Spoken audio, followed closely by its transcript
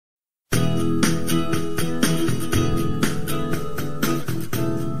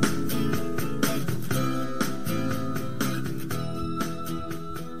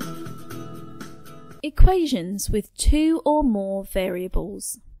Equations with two or more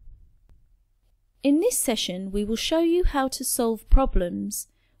variables. In this session, we will show you how to solve problems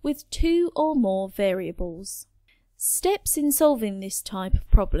with two or more variables. Steps in solving this type of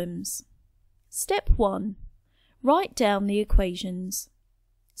problems. Step 1. Write down the equations.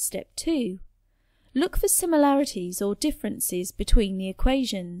 Step 2. Look for similarities or differences between the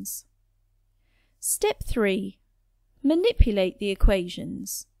equations. Step 3. Manipulate the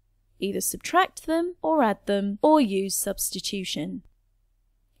equations. Either subtract them or add them or use substitution.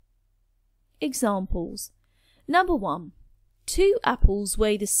 Examples. Number 1. 2 apples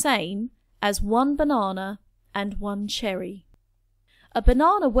weigh the same as 1 banana and 1 cherry. A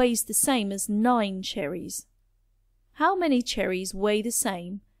banana weighs the same as 9 cherries. How many cherries weigh the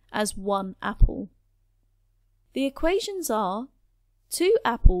same as 1 apple? The equations are 2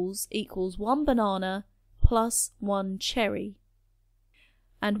 apples equals 1 banana plus 1 cherry,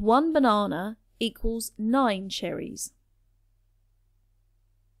 and 1 banana equals 9 cherries.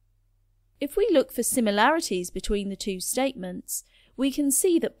 If we look for similarities between the two statements, we can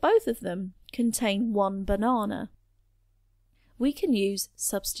see that both of them contain 1 banana. We can use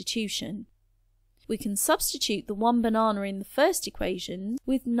substitution. We can substitute the 1 banana in the first equation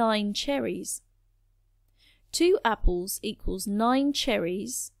with 9 cherries. 2 apples equals 9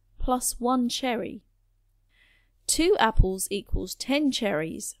 cherries plus 1 cherry. 2 apples equals 10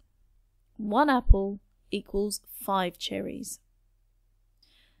 cherries. 1 apple equals 5 cherries.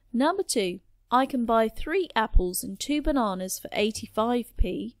 Number 2. I can buy 3 apples and 2 bananas for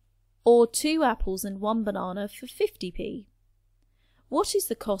 85p, or 2 apples and 1 banana for 50p. What is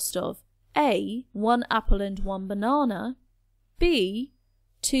the cost of A. 1 apple and 1 banana, B.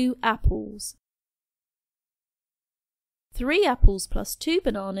 2 apples? 3 apples plus 2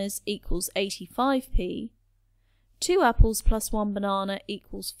 bananas equals 85p. 2 apples plus 1 banana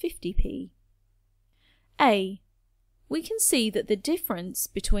equals 50p. A. We can see that the difference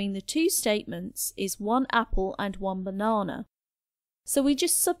between the two statements is 1 apple and 1 banana, so we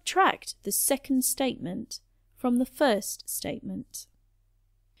just subtract the second statement from the first statement.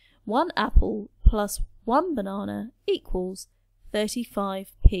 1 apple plus 1 banana equals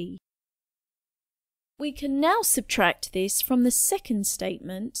 35p. We can now subtract this from the second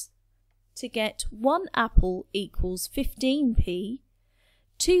statement to get 1 apple equals 15p,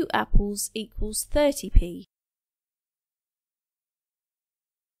 2 apples equals 30p.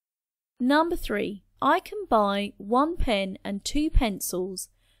 Number 3. I can buy 1 pen and 2 pencils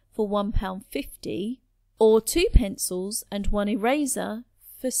for £1.50, or 2 pencils and 1 eraser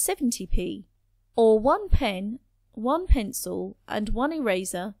for 70p, or 1 pen, 1 pencil and 1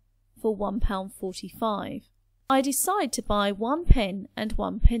 eraser for £1.45. I decide to buy 1 pen and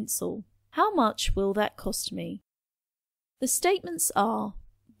 1 pencil. How much will that cost me? The statements are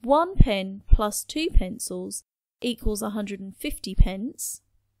 1 pen plus 2 pencils equals 150 pence,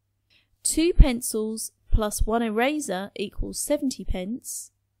 2 pencils plus 1 eraser equals 70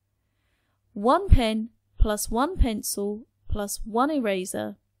 pence, 1 pen plus 1 pencil plus 1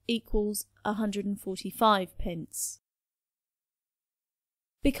 eraser equals 145 pence.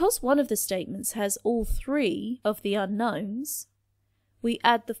 Because one of the statements has all 3 of the unknowns, we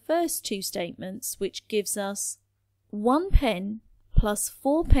add the first 2 statements, which gives us 1 pen plus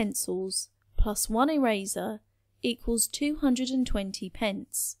 4 pencils plus 1 eraser equals 220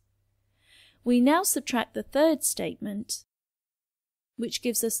 pence. We now subtract the third statement, which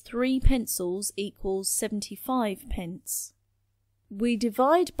gives us 3 pencils equals 75 pence. We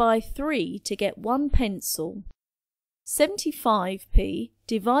divide by 3 to get 1 pencil. 75p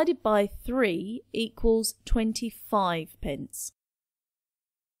divided by 3 equals 25 pence.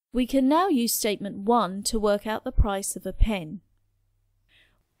 We can now use statement 1 to work out the price of a pen.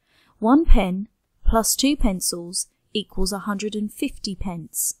 1 pen plus 2 pencils equals 150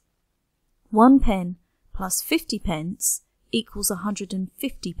 pence. 1 pen plus 50 pence equals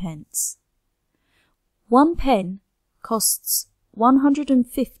 150 pence. 1 pen costs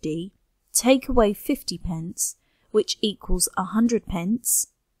 150, take away 50 pence, which equals 100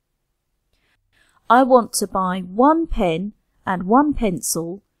 pence. I want to buy 1 pen and 1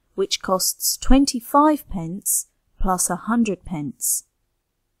 pencil, which costs 25 pence plus 100 pence.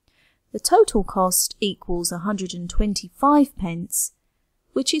 The total cost equals 125 pence,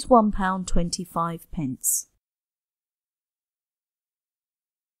 which is £1.25.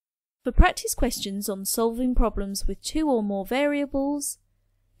 For practice questions on solving problems with 2 or more variables,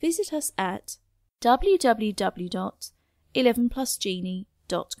 visit us at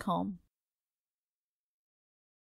www.11plusgenie.com.